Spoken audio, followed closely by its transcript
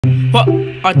What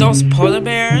are those polar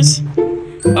bears?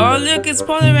 Oh, look, it's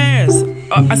polar bears.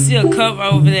 Oh, I see a cub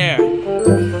over there.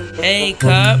 Hey,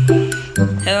 cub.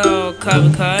 Hello,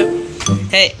 cub.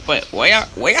 Hey, wait, why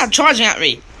y'all charging at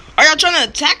me? Are y'all trying to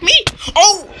attack me?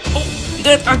 Oh,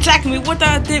 they're attacking me. What did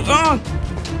I do wrong?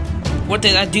 What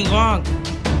did I do wrong?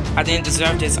 I didn't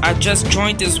deserve this. I just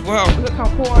joined this world. Look how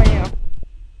poor I am.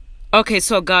 Okay,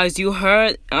 so guys, you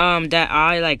heard that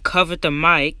I like covered the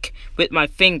mic with my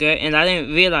finger and I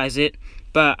didn't realize it,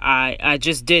 but I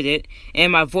just did it,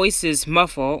 and my voice is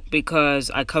muffled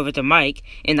because I covered the mic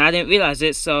and I didn't realize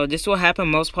it. So this will happen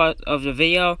most part of the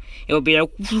video. It will be like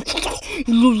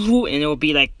and it will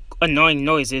be like annoying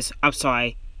noises. I'm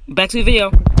sorry. Back to the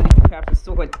video.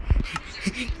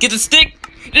 Get the stick.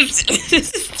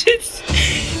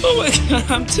 Oh my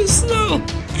god, I'm too slow.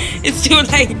 It's too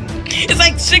late. It's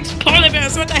like 6 polar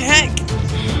bears. What the heck?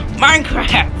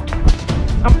 Minecraft.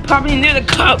 I'm probably near the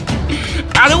cup.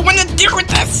 I don't want to deal with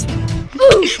this.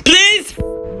 Please.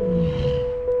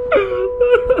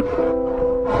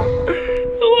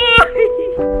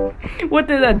 Why? What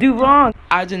did I do wrong?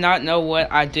 I do not know what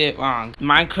I did wrong.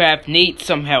 Minecraft needs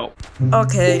some help.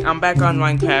 Okay, I'm back on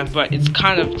Minecraft, but it's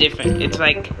kind of different. It's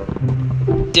like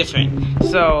different.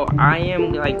 So I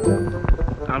am like,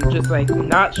 I'm just like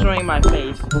not showing my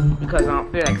face because I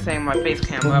don't feel like setting my face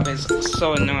camera up. It's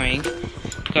so annoying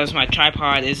because my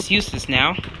tripod is useless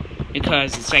now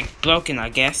because it's like broken, I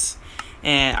guess.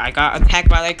 And I got attacked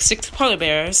by like 6 polar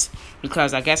bears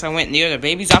because I guess I went near the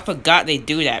babies. I forgot they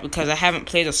do that because I haven't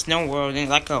played a snow world in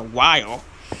like a while.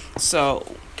 So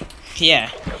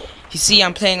yeah, you see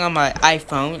I'm playing on my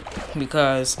iPhone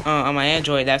because on my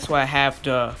Android that's why I have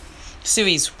the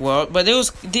series world, but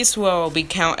this will be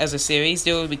count as a series.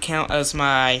 It will be count as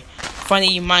my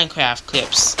funny Minecraft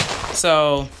clips.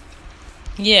 So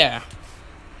yeah,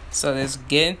 so let's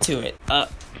get into it.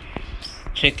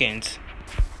 Chickens.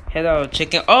 Hello,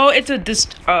 chicken. Oh, it's a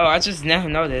oh, I just never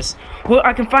noticed. Well,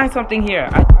 I can find something here.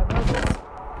 I know this.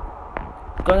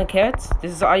 Golden carrots?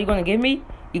 This is all you gonna give me?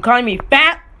 You calling me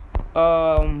fat?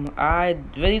 I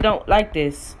really don't like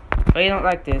this.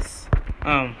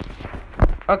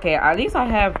 Okay, at least I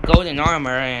have golden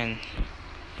armor, and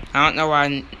I don't know why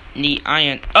I need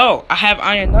iron. Oh, I have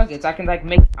iron nuggets. I can like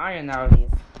make iron out of this.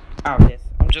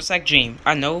 I'm just like Dream.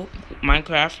 I know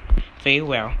Minecraft very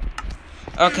well.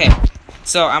 Okay,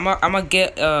 so I'm gonna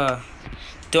get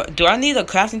do I need a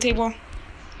crafting table?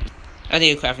 I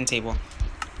need a crafting table.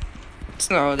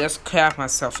 So let's craft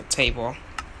myself a table.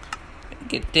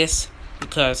 Get this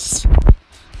because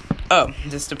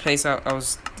this is the place I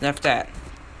was left at.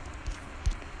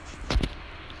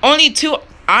 Only 2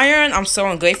 iron. I'm so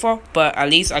ungrateful, but at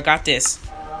least I got this.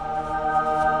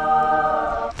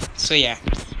 So yeah,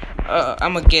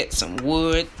 I'm gonna get some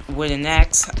wood with an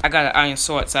axe. I got an iron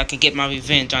sword so I can get my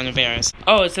revenge on the bears.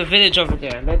 Oh, it's a village over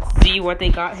there. Let's see what they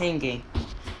got hanging.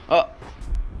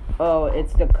 Oh,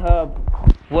 it's the cub.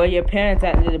 Where are your parents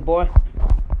at, little boy?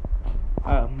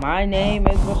 My name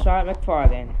is Rashad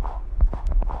McFarlane.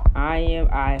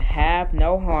 I have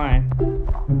no harm.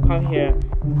 Come here,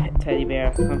 teddy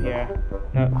bear. Come here.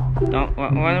 No, don't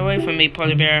run away from me,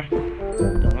 polar bear.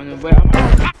 Don't run away.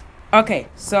 Okay,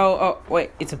 so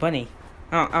wait, it's a bunny.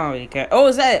 I don't really care. Oh,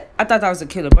 is that it? I thought that was a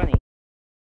killer bunny.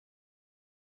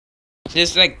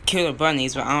 There's like killer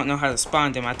bunnies, but I don't know how to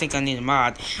spawn them. I think I need a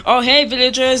mod. Oh, hey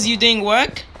villagers, you didn't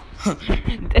work?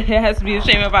 It has to be a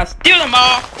shame if I steal them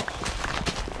all.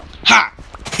 Ha!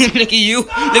 Look at you. You're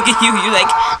like,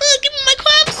 oh, give me my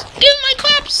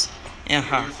crops.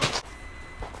 Yeah.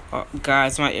 Oh,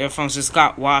 guys, my earphones just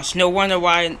got washed. No wonder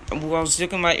why I was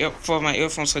looking for my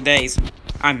earphones for days.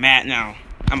 I'm mad now.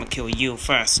 I'm gonna kill you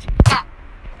first.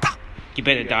 You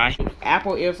better die.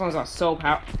 Apple earphones are so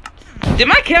powerful. Did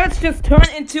my carrots just turn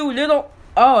into little?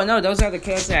 Oh no, those are the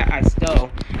carrots that I stole.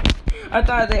 I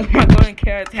thought they were golden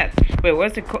carrots had. Wait,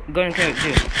 what's the golden carrot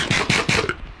do?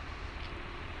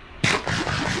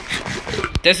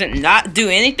 Does it not do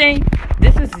anything?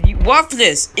 This is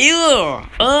worthless. Ew.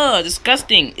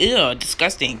 Disgusting. Ew,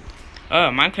 disgusting.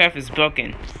 Minecraft is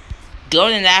broken.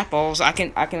 Golden apples. I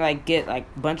can like get like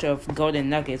a bunch of golden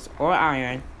nuggets or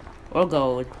iron or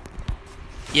gold.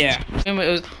 Yeah.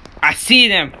 I see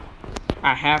them.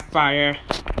 I have fire.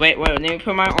 Wait, let me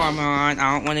put my armor on.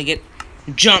 I don't want to get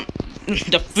jumped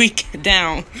the freak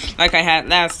down like I had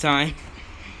last time.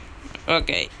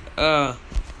 Okay.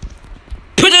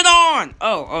 Put it on!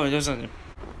 Oh, there's something.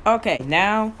 Okay,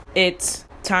 now it's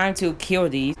time to kill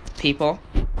these people.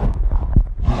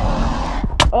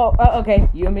 Oh, okay.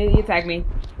 You immediately attack me.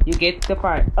 You get the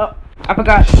fire. Oh, I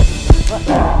forgot.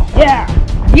 Yeah!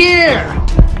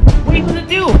 What are you gonna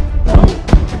do?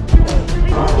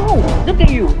 No! Look at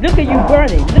you! Look at you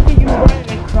burning! Look at you burning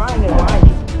and crying and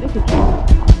whining! Look at you!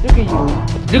 Look at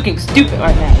you! Looking stupid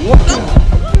right now!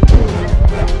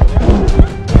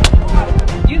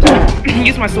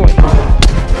 Use my sword!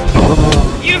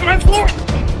 Use my sword!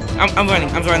 I'm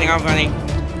running.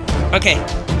 Okay.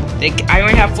 I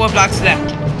only have 4 blocks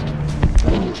left.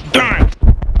 Burn!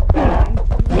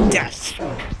 Death!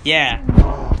 Yeah.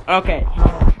 Okay.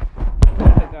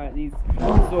 Oh god, these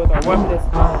swords are worthless.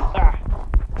 Ah.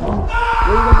 What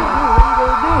are you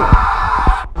gonna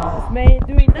do? This man ain't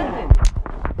doing nothing.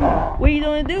 What are you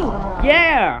gonna do?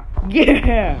 Yeah!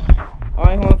 I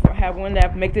only have 1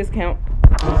 left. Make this count.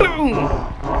 Boom!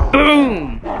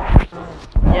 Boom!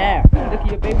 Yeah. Look at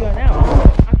your baby on now.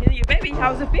 I'm hitting your baby.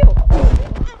 How does it feel?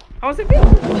 What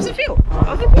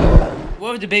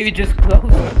if the baby just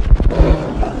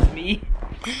closed? Me?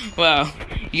 Well,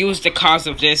 you was the cause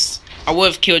of this. I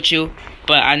would have killed you,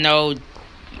 but I know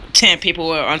 10 people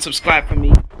will unsubscribe from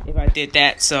me if I did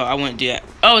that, so I wouldn't do that.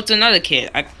 Oh, it's another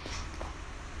kid.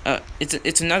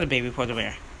 It's another baby polar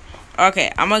bear.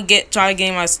 Okay, I'm gonna try to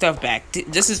get my stuff back.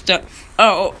 This is the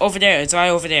over there. It's right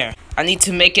over there. I need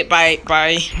to make it by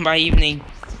evening.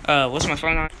 What's my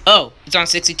phone on? Oh, it's on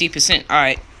 63%. All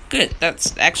right, good.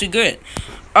 That's actually good.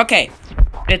 Okay,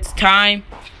 it's time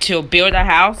to build a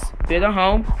house, build a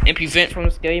home, and prevent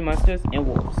from scary monsters and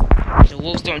wolves. The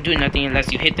wolves don't do nothing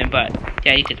unless you hit them, but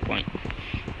yeah, you get the point.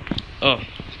 Oh,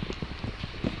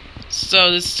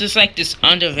 so it's just like this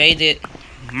underrated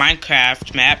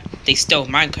Minecraft map. They stole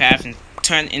Minecraft and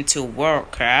turned into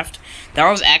Worldcraft. That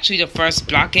was actually the first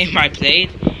block game I played,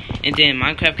 and then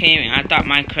Minecraft came and I thought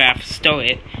Minecraft stole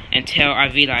it until I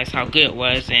realized how good it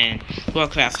was and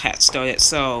Worldcraft had stole it.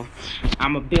 So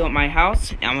I'm gonna build my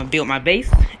house, I'm gonna build my base,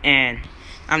 and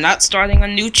I'm not starting a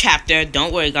new chapter.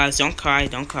 Don't worry guys, don't cry,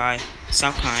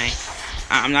 stop crying.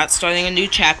 I'm not starting a new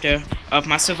chapter of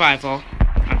my survival.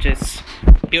 I'm just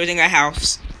building a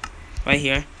house right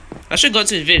here. I should go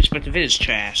to the village, but the village is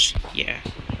trash. Yeah,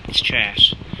 it's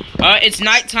trash. It's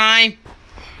nighttime.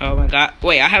 Oh my god.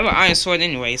 Wait, I have an iron sword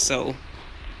anyway, so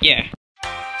yeah.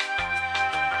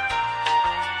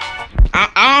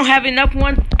 I don't have enough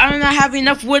I don't have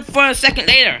enough wood for a second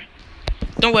later.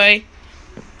 Don't worry.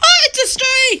 Oh, it's a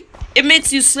stray. It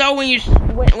makes you slow when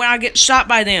I get shot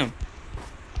by them.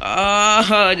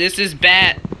 Oh, this is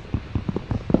bad.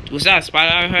 Was that a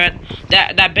spider I heard?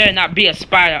 That better not be a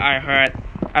spider I heard.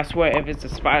 I swear, if it's a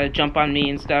spider jump on me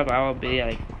and stuff, I will be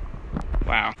like,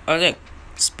 wow. Oh look,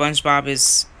 SpongeBob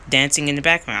is dancing in the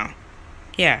background.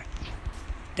 Yeah,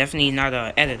 definitely not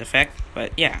a edit effect,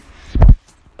 but yeah.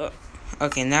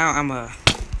 Okay, now I'm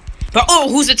But oh,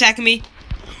 who's attacking me?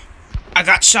 I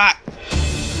got shot.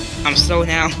 I'm slow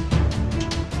now.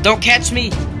 Don't catch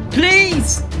me,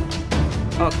 please.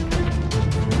 Okay.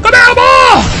 Come out,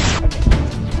 ball!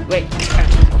 Okay. Wait.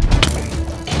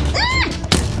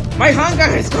 My hunger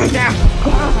is going down.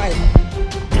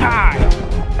 Die.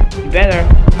 You better.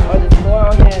 Oh, there's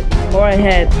more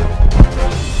ahead.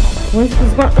 When's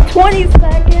this going? 20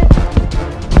 seconds?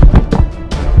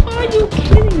 Are you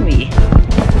kidding me?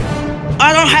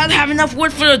 I don't have enough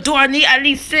wood for the door. I need at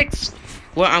least 6.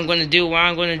 What I'm gonna do?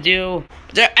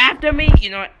 They're after me. You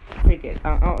know what? Freak it.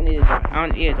 I don't need a door. I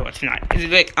don't need a door tonight.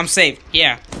 Like, I'm safe.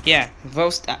 Yeah.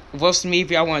 Roast me if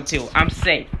y'all want to. I'm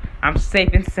safe and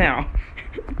sound.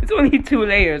 It's only 2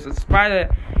 layers. A spider.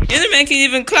 Enderman can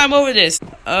even climb over this.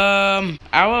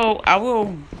 I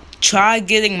will try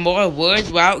getting more wood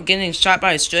without getting shot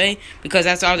by a stray, because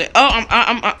that's all. Oh,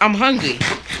 I'm hungry.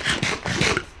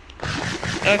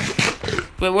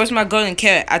 Wait, where's my golden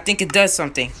carrot? I think it does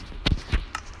something.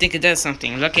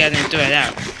 Lucky I didn't throw it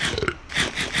out.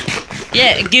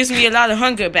 Yeah, it gives me a lot of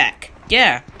hunger back.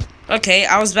 Yeah. Okay,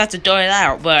 I was about to throw it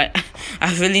out, but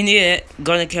I really need it.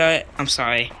 Golden carrot. I'm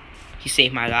sorry. You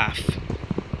saved my life.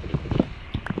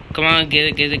 Come on,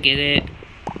 get it.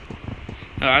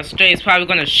 Oh, stray is probably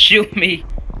gonna shoot me.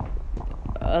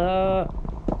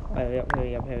 Hurry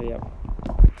up.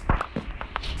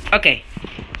 Okay.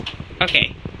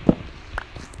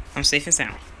 I'm safe and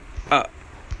sound.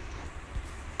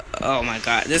 Oh my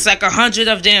god, there's like 100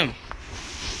 of them.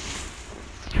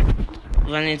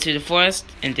 Run into the forest,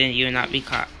 and then you'll not be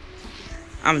caught.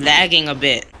 I'm lagging a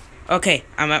bit. Okay,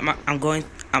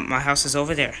 my house is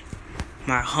over there.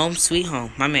 My home sweet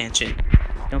home, my mansion.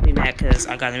 Don't be mad because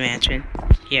I got a mansion.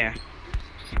 Yeah.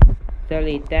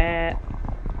 Delete that.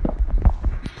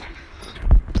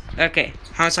 Okay,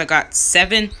 how much I got?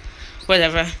 7?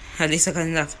 Whatever. At least I got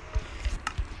enough.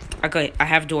 Okay, I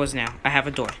have doors now. I have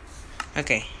a door.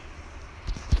 Okay.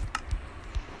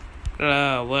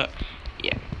 What?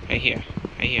 Yeah, right here,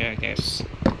 I guess.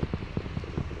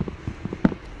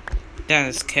 Then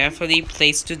let's carefully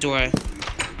place the door.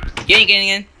 You ain't getting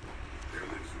in.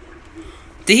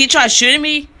 Did he try shooting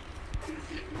me?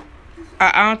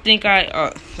 I don't think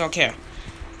don't care.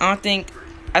 I think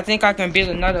I can build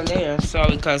another layer, so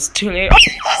because 2 layers.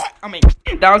 I mean,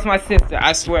 that was my sister.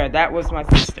 I swear, that was my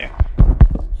sister.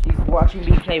 She's watching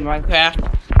me play Minecraft,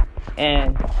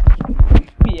 and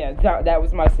yeah, that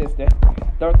was my sister.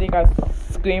 Don't think I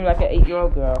screamed like an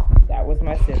 8-year-old girl. That was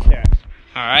my sister.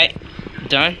 All right,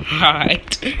 done. All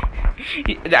right.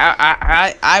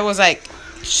 I was like,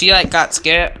 she like got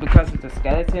scared because of the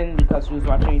skeleton because she was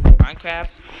watching me play Minecraft.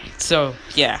 So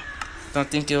yeah, don't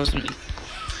think it was me.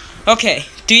 Okay,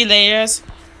 3 layers,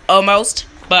 almost,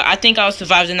 but I think I will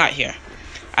survive the night here.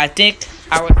 I think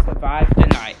I will survive the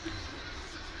night.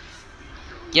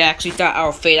 Yeah, I actually thought I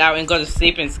would fade out and go to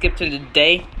sleep and skip to the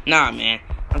day. Nah, man,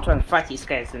 I'm trying to fight these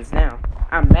skeletons now.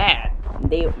 I'm mad.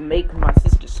 They make my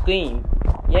sister scream.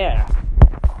 Yeah.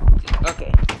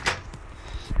 Okay.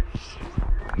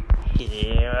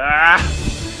 Yeah.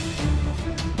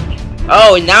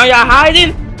 Oh, now y'all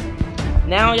hiding?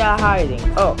 Now y'all hiding.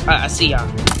 Oh, I see y'all.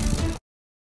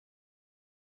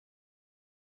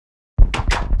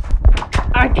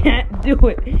 I can't do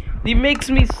it. He makes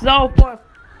me so for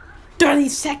 30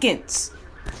 seconds.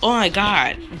 Oh my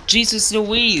god. Jesus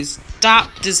Louise. Stop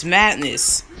this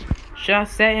madness. Should I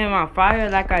set him on fire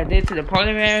like I did to the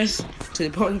polar bears?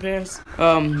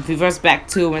 Reverse back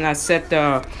to when I set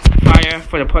the fire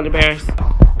for the polar bears.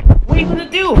 What are you gonna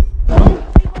do? What are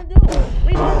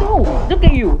you gonna do? Look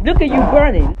at you. Look at you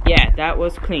burning. Yeah, that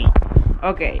was clean.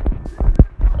 Okay.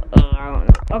 I don't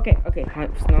know. Okay.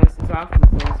 Notice is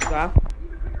off.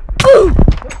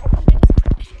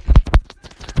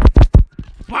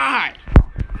 Why?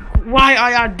 Why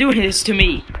are y'all doing this to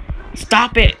me?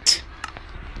 Stop it.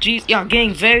 Jeez, y'all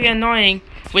getting very annoying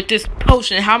with this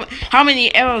potion. How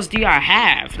many arrows do y'all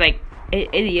have? Like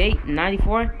 88,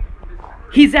 94?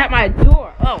 He's at my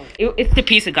door. Oh, it's the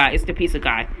pizza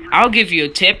guy. I'll give you a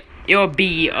tip. It'll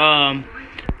be 5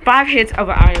 hits of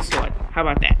an iron sword. How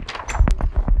about that?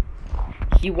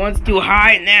 He wants to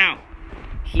hide now.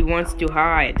 He wants to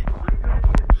hide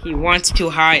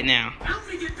now.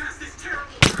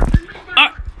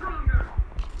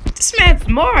 This man's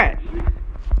smart.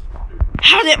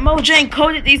 How did Mojang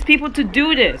coded these people to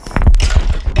do this?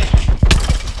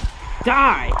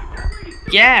 Die.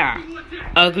 Yeah.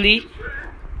 Ugly.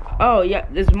 Oh, yeah,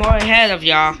 there's more ahead of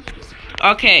y'all.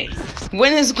 Okay.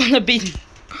 When is it gonna be?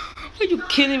 Are you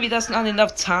kidding me? That's not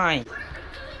enough time.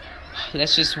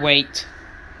 Let's just wait.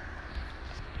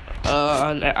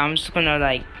 I'm just gonna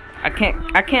like, I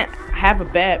can't have a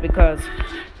bed because,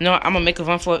 you know, I'm gonna make a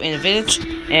run for it in the village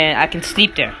and I can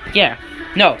sleep there. Yeah.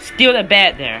 No, steal the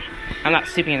bed there. I'm not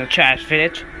sleeping in the trash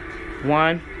village.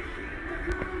 1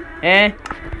 and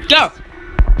go.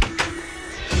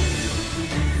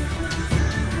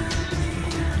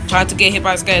 Try to get hit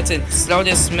by a skeleton.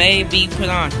 Slowness may be put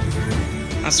on.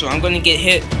 I swear I'm gonna get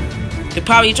hit. They're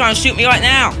probably trying to shoot me right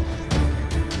now.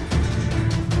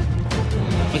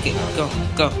 Okay, go.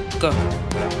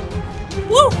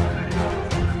 Woo!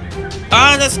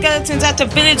 The skeleton's at the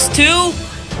village too?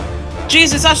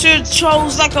 Jesus, I should have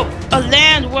chose like a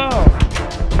land world.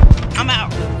 I'm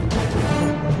out.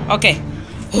 Okay.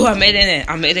 Oh, I made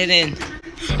it in.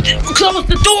 Close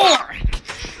the door!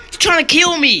 He's trying to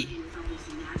kill me.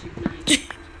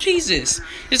 Jesus.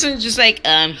 This one's just like,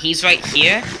 he's right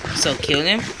here, so kill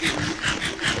him.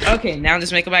 Okay, now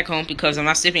just make it back home because I'm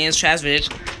not sleeping in this trash village.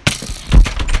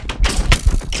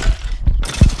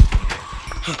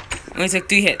 Only took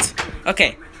 3 hits.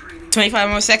 Okay, 25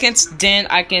 more seconds, then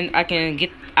I can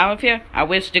get out of here. I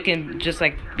wish they can just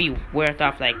like be worth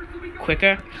off like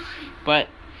quicker, but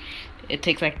it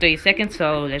takes like 30 seconds,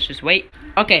 so let's just wait.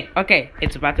 Okay,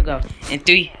 it's about to go. In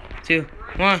 3, 2,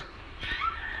 1.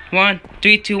 1,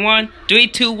 3, 2, 1. 3,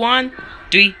 2, 1.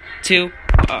 3, 2.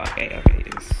 Oh, okay.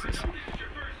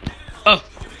 Oh.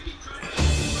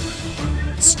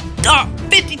 Stop!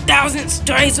 50,000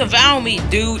 strays around me,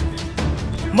 dude.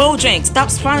 Mojang, stop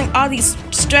spawning all these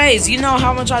strays. You know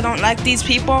how much I don't like these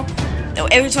people?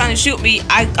 Every time they shoot me,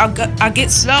 I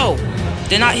get slow.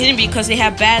 They're not hitting me because they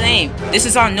have bad aim. This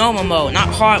is on normal mode, not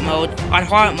hard mode. On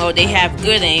hard mode, they have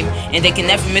good aim, and they can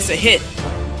never miss a hit.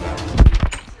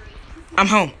 I'm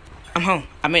home.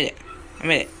 I made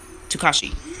it.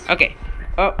 Tukashi. Okay.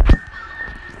 Oh.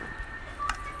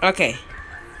 Okay.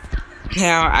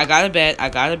 Now, I got a bed. I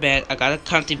got a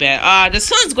comfy bed. The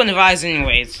sun's gonna rise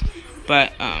anyways.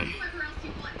 But, I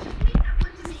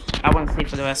want to sleep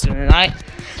for the rest of the night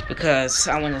because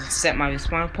I want to set my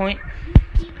respawn point.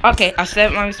 Okay, I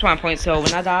set my respawn point, so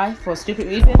when I die for a stupid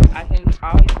reason, I can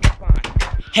always respawn.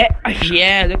 Hey,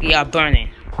 yeah, look at y'all burning.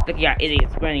 Look at y'all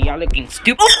idiots burning. Y'all looking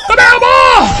stupid.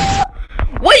 Oh,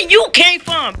 where you came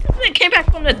from? This man came back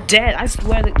from the dead. I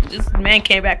swear that this man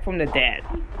came back from the dead.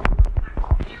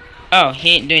 Oh,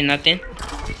 he ain't doing nothing.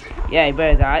 Yeah, he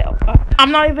better die.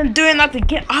 I'm not even doing nothing.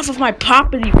 Get off of my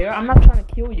property, bear. I'm not trying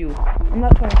to kill you. I'm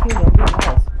not trying to kill you. I'm being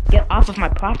nice. Get off of my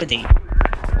property.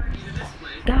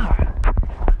 God.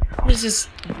 What is this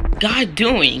guy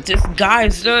doing? This guy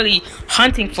is literally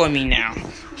hunting for me now.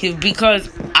 Because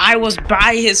I was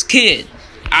by his kid.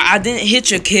 I didn't hit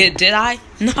your kid, did I?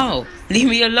 No. Leave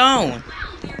me alone.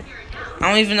 I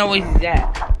don't even know where he's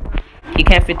at. He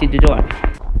can't fit through the door.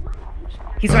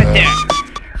 He's right there.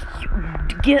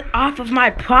 Get off of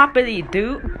my property,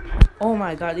 dude. Oh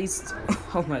my god, these...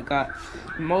 Oh my god.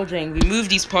 Mojang, remove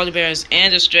these polar bears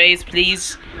and the strays,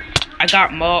 please. I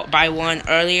got mauled by one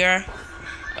earlier.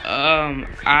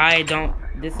 I don't...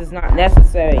 This is not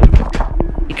necessary.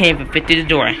 You can't even fit through the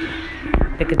door.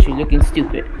 Look at you looking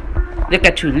stupid. Look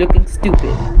at you looking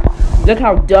stupid. Look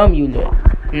how dumb you look.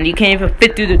 And you can't even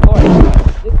fit through the door.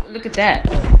 Look at that.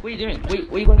 What are you doing?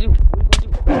 What are you gonna do?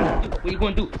 What are you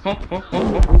gonna do? Huh? What are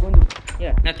you gonna do?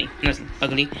 Yeah, nothing.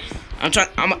 Ugly. I'm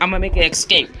gonna make an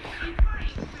escape.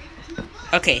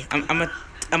 Okay, I'm gonna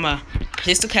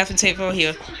place the crafting table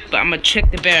here, but I'm gonna trick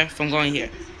the bear from going here.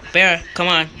 Bear, come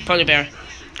on, polar bear.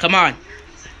 Come on.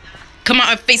 Come on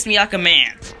and face me like a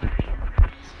man.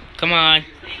 Come on.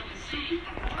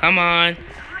 Come on.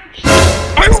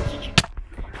 How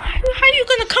are you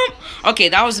gonna come? Okay,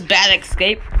 that was a bad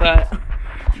escape, but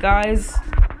guys,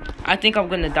 I think I'm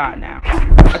gonna die now.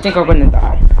 I think I'm gonna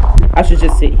die. I should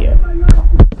just sit here.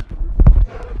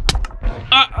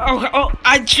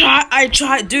 I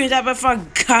tried doing that, but I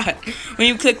forgot. When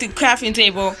you click the crafting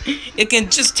table, it can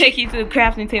just take you to the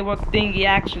crafting table thingy,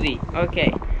 actually.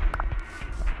 Okay.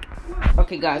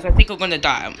 Okay, guys, I think I'm gonna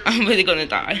die. I'm really gonna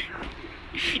die.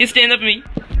 You stand up for me.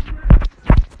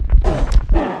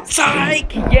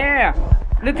 Psych! Yeah!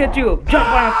 Look at you. Jump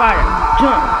on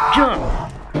fire. Jump.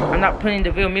 I'm not putting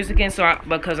the real music in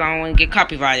because I don't want to get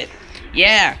copyrighted.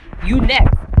 Yeah. You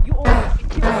next. You almost get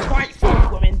killed twice,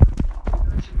 woman.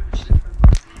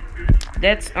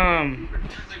 Let's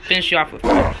finish you off with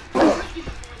fire.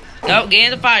 No, get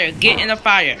in the fire. Get in the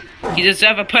fire. You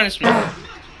deserve a punishment.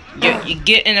 You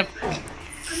get in the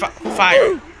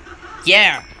fire.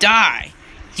 Yeah, die.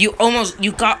 You almost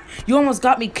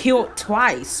got me killed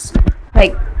twice.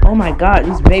 Like, oh my god,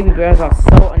 these baby bears are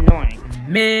so annoying.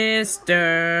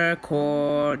 Mr.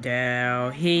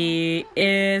 Cordell, he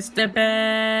is the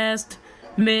best.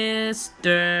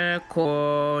 Mr.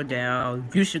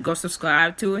 Cordell, you should go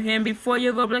subscribe to him before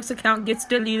your Roblox account gets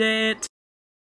deleted.